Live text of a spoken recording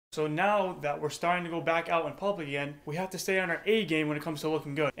So now that we're starting to go back out in public again, we have to stay on our A game when it comes to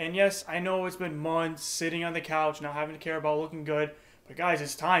looking good. And yes, I know it's been months sitting on the couch, not having to care about looking good. But guys,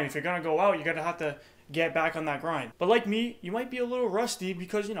 it's time. If you're going to go out, you're going to have to get back on that grind. But like me, you might be a little rusty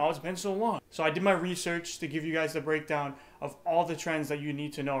because, you know, it's been so long. So I did my research to give you guys the breakdown of all the trends that you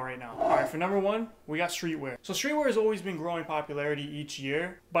need to know right now. All right, for number one, we got streetwear. So streetwear has always been growing popularity each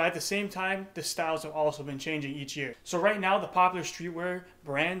year, but at the same time, the styles have also been changing each year. So right now, the popular streetwear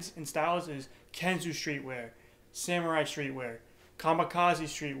brands and styles is Kenzu streetwear, Samurai streetwear, Kamikaze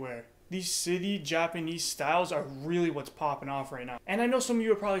streetwear. These city Japanese styles are really what's popping off right now. And I know some of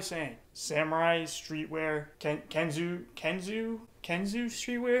you are probably saying, Samurai streetwear, Kenzu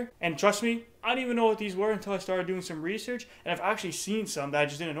streetwear? And trust me, I didn't even know what these were until I started doing some research, and I've actually seen some that I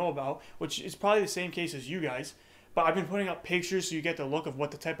just didn't know about, which is probably the same case as you guys. But I've been putting up pictures so you get the look of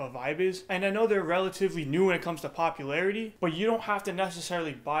what the type of vibe is. And I know they're relatively new when it comes to popularity, but you don't have to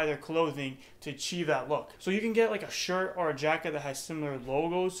necessarily buy their clothing to achieve that look. So you can get like a shirt or a jacket that has similar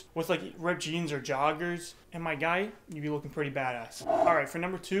logos with like ripped jeans or joggers. And my guy, you'd be looking pretty badass. All right, for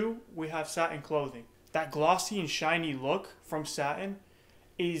number two, we have Satin Clothing. That glossy and shiny look from Satin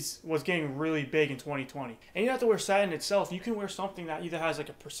was getting really big in 2020. And you don't have to wear satin itself. You can wear something that either has like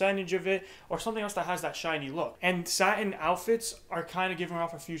a percentage of it or something else that has that shiny look. And satin outfits are kind of giving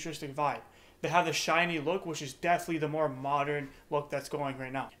off a futuristic vibe. They have the shiny look, which is definitely the more modern look that's going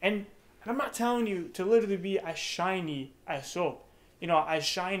right now. And I'm not telling you to literally be as shiny as soap, you know, as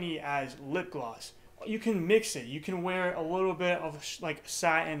shiny as lip gloss. You can mix it. You can wear a little bit of like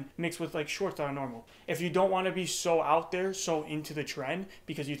satin mixed with like shorts that are normal. If you don't want to be so out there, so into the trend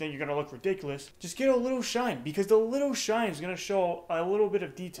because you think you're going to look ridiculous, just get a little shine, because the little shine is going to show a little bit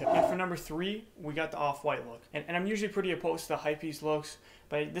of detail. And for number three, we got the off-white look. And I'm usually pretty opposed to the hypebeast looks,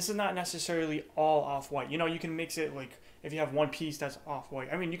 but this is not necessarily all off-white. You know, you can mix it like if you have one piece that's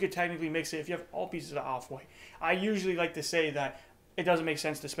off-white. I mean, you could technically mix it if you have all pieces of off-white. I usually like to say that it doesn't make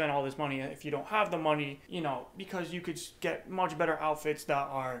sense to spend all this money if you don't have the money, you know, because you could get much better outfits that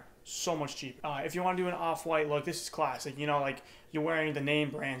are so much cheaper. If you want to do an off-white look, this is classic, you know, like you're wearing the name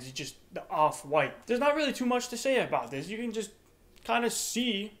brands, it's just the off-white. There's not really too much to say about this. You can just kind of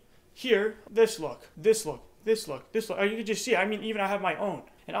see here, this look, this look, this look, this look. Or you can just see, I mean, even I have my own.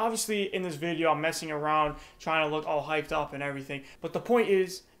 And obviously in this video, I'm messing around, trying to look all hyped up and everything. But the point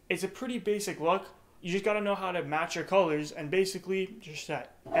is, it's a pretty basic look. You just got to know how to match your colors and basically just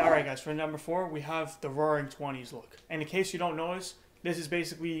set. Alright guys, for number four, we have the Roaring 20s look. And in case you don't notice, this is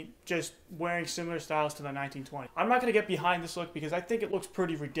basically just wearing similar styles to the 1920s. I'm not going to get behind this look because I think it looks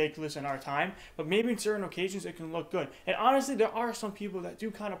pretty ridiculous in our time, but maybe in certain occasions it can look good. And honestly, there are some people that do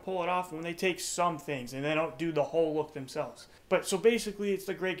kind of pull it off when they take some things and they don't do the whole look themselves. But so basically, it's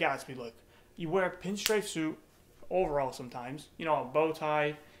the Great Gatsby look. You wear a pinstripe suit, overall sometimes, you know, a bow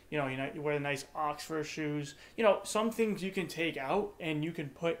tie, you wear the nice Oxford shoes. You know, some things you can take out and you can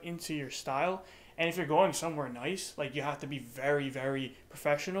put into your style. And if you're going somewhere nice, like you have to be very, very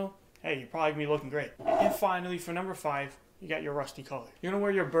professional, hey, you're probably gonna be looking great. And finally, for number five, you got your rusty color. You're gonna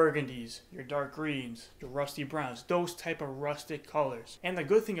wear your burgundies, your dark greens, your rusty browns, those type of rustic colors. And the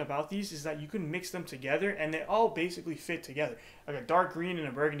good thing about these is that you can mix them together and they all basically fit together. Like a dark green and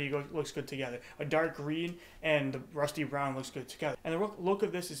a burgundy looks good together. A dark green and the rusty brown looks good together. And the look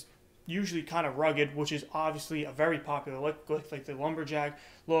of this is usually kind of rugged, which is obviously a very popular look, like the lumberjack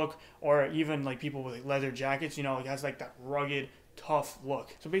look, or even like people with like leather jackets, you know, it has like that rugged, tough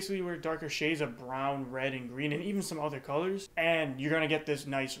look. So basically you wear darker shades of brown, red, and green, and even some other colors, and you're gonna get this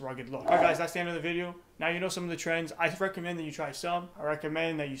nice rugged look. Alright guys, that's the end of the video. Now you know some of the trends. I recommend that you try some. I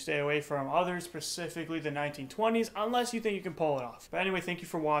recommend that you stay away from others, specifically the 1920s, unless you think you can pull it off. But anyway, thank you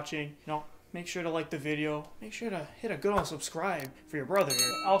for watching. You know, make sure to like the video. Make sure to hit a good old subscribe for your brother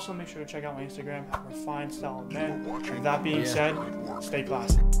here. Also, make sure to check out my Instagram at Refined Style Men. With that being said, stay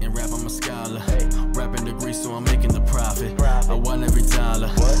classy. And rap, I'm a scholar. Rapping degree, so I'm making the profit. I want every dollar.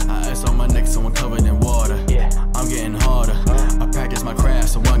 I ice on my neck, so I'm covered in water. I'm getting harder. I practice my craft,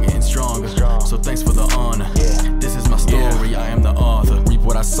 so I'm getting stronger. So thanks for the honor. This is my story, I am the author. Reap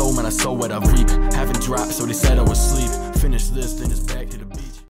what I sow, man, I sow what I reap. Haven't dropped, so they said I was asleep. Finish this, then it's back to the